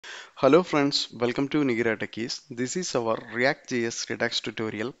Hello friends, welcome to Nihira Techiees. This is our React.js Redux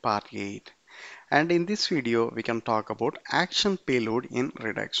tutorial part 8. And in this video, we can talk about action payload in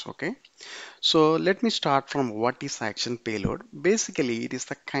Redux. Okay, so let me start from what is action payload. Basically, it is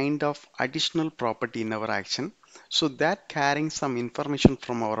the kind of additional property in our action, so that carrying some information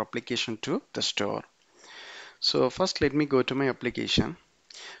from our application to the store. So first, let me go to my application.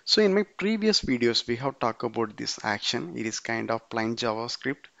 So in my previous videos, we have talked about this action. It is kind of plain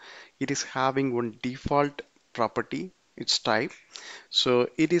JavaScript. It is having one default property, its type. So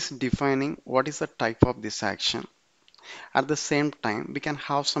it is defining what is the type of this action. At the same time, we can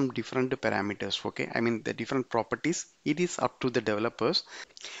have some different parameters. Okay, I mean the different properties. It is up to the developers.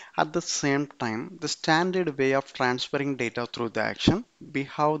 At the same time, the standard way of transferring data through the action, we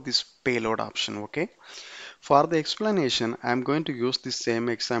have this payload option. Okay. For the explanation, I'm going to use the same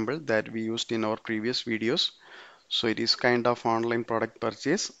example that we used in our previous videos. So it is kind of online product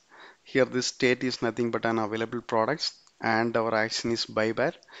purchase. Here the state is nothing but an available products and our action is buy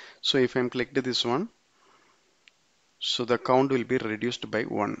bar. So if I'm clicked this one, so the count will be reduced by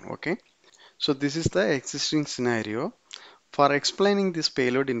 1. Okay. So this is the existing scenario. For explaining this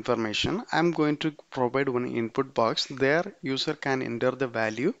payload information, I'm going to provide one input box. There user can enter the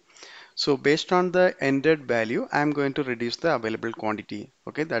value. So based on the entered value, I'm going to reduce the available quantity.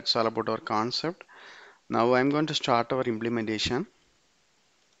 Okay, that's all about our concept. Now I'm going to start our implementation.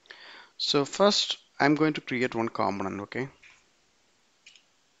 So first I'm going to create one component. Okay,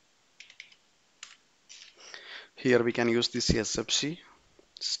 here we can use this SFC,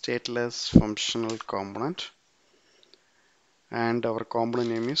 stateless functional component, and our component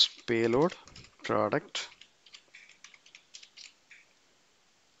name is payload product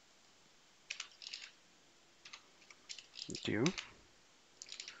due.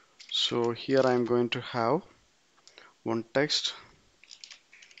 So here I'm going to have one text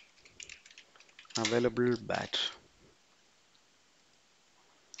available bat.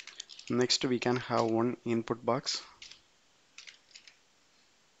 Next we can have one input box,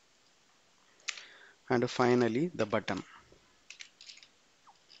 and finally the button.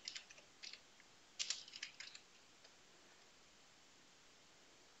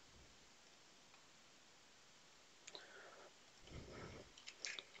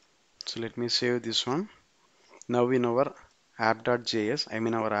 So let me save this one. Now in our app.js, I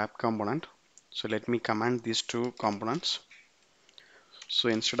mean our app component. So let me command these two components. So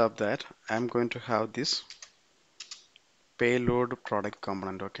instead of that, I'm going to have this payload product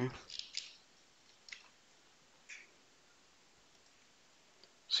component. Okay.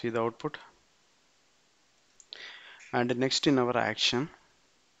 See the output. And next in our action,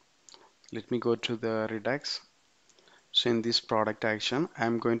 let me go to the Redux. So in this product action,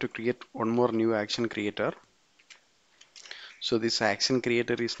 I'm going to create one more new action creator. So this action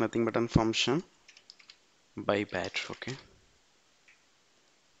creator is nothing but a function by batch. Okay.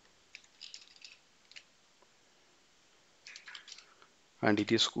 And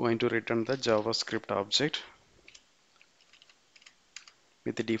it is going to return the JavaScript object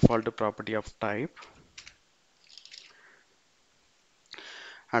with the default property of type,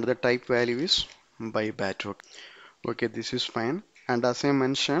 and the type value is by batch. Okay, this is fine. And as I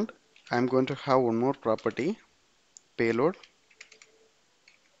mentioned, I'm going to have one more property, payload,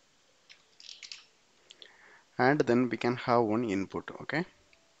 and then we can have one input. Okay,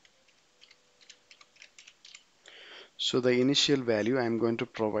 so the initial value I'm going to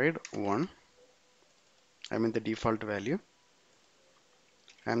provide 1. I mean the default value.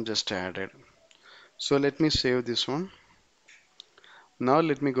 I'm just added. So let me save this one. Now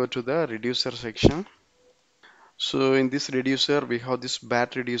let me go to the reducer section. So in this reducer, we have this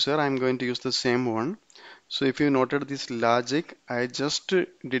bat reducer. I'm going to use the same one. So if you noted this logic, I just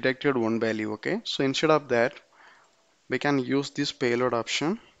detected one value. Okay, so instead of that, we can use this payload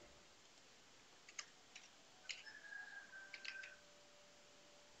option.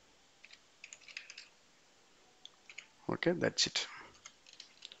 Okay, that's it.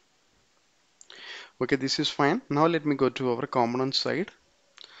 Okay, this is fine. Now let me go to our component side.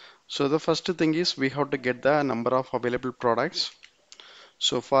 So the first thing is we have to get the number of available products.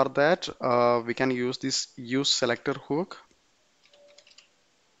 So for that, we can use this use selector hook.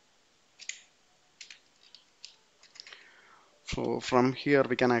 So from here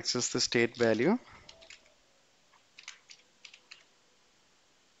we can access the state value.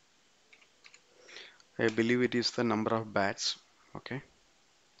 I believe it is the number of bats. Okay.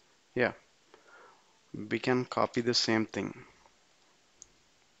 Yeah, we can copy the same thing.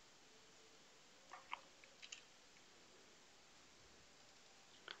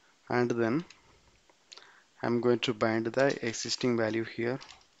 And then I'm going to bind the existing value here.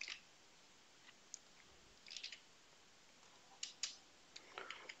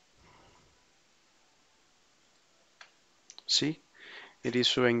 See, it is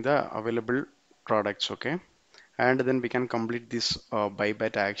showing the available products, okay? And then we can complete this buy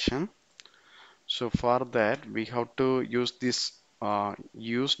bet action. So for that, we have to use this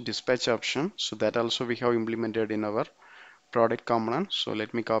use dispatch option. So that also we have implemented in our product component. So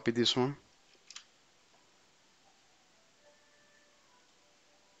let me copy this one.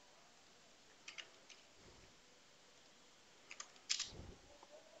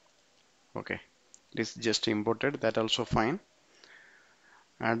 Okay, it is just imported. That also fine.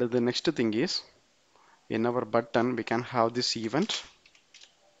 And the next thing is in our button we can have this event,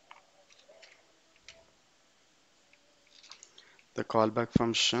 the callback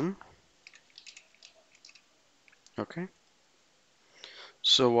function. Okay.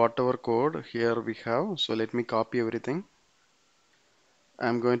 So whatever code here we have. So let me copy everything.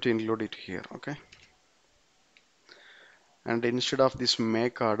 I'm going to include it here. Okay. And instead of this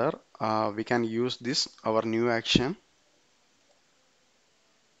make order, we can use this our new action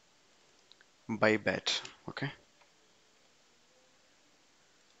buy bet. Okay.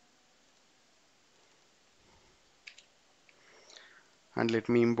 And let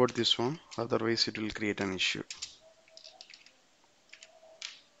me import this one, otherwise it will create an issue.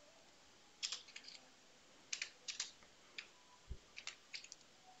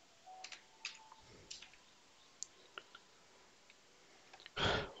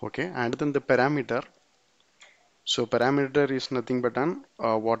 Okay, and then the parameter. So parameter is nothing but an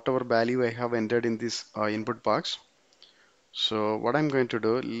whatever value I have entered in this input box. So what I'm going to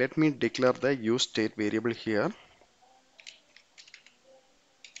do, let me declare the use state variable here,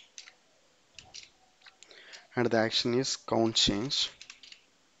 and the action is count change.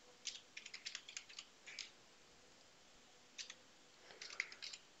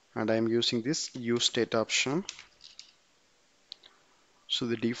 And I'm using this use state option. So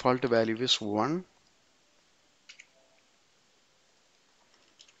the default value is 1.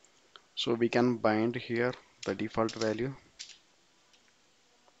 So we can bind here the default value.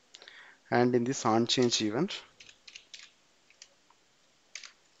 And in this on change event,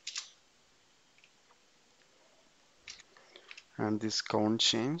 and this count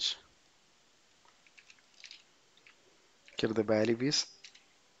change, here the value is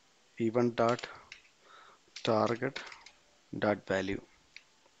event dot target dot value.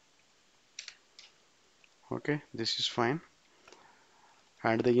 Okay, this is fine.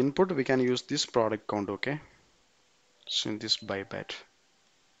 And the input we can use this product count. Okay, so in this buy bet.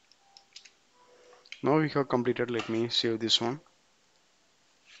 Now we have completed. Let me save this one.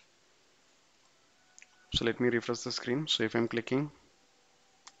 So let me refresh the screen. So if I'm clicking,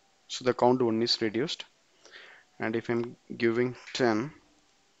 so the count 1 is reduced, and if I'm giving 10,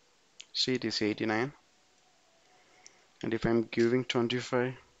 see it is 89, and if I'm giving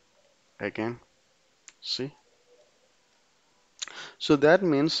 25 again, see. So that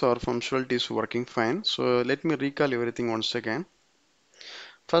means our functionality is working fine. So let me recall everything once again.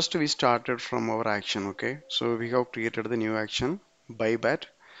 First we started from our action. Okay, so we have created the new action buy bet.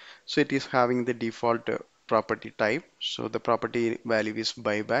 So it is having the default property type. So the property value is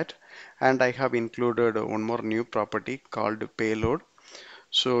buy bat, and I have included one more new property called payload.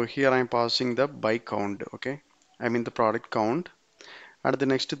 So here I'm passing the buy count. Okay, I mean the product count. And the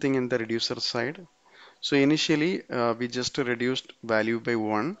next thing in the reducer side. So initially we just reduced value by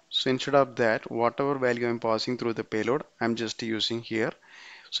 1. So instead of that, whatever value I'm passing through the payload, I'm just using here.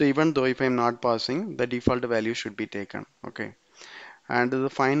 So even though if I'm not passing, the default value should be taken. Okay.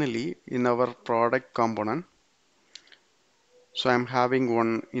 And finally, in our product component, so I'm having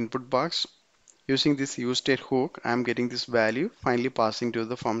one input box. Using this use state hook, I'm getting this value, finally passing to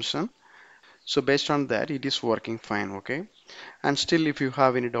the function. So based on that, it is working fine. Okay. And still, if you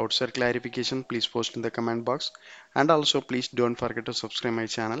have any doubts or clarification, please post in the comment box. And also, please don't forget to subscribe my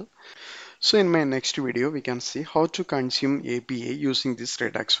channel. So in my next video, we can see how to consume API using this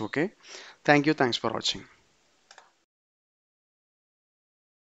Redux. Okay. Thank you. Thanks for watching.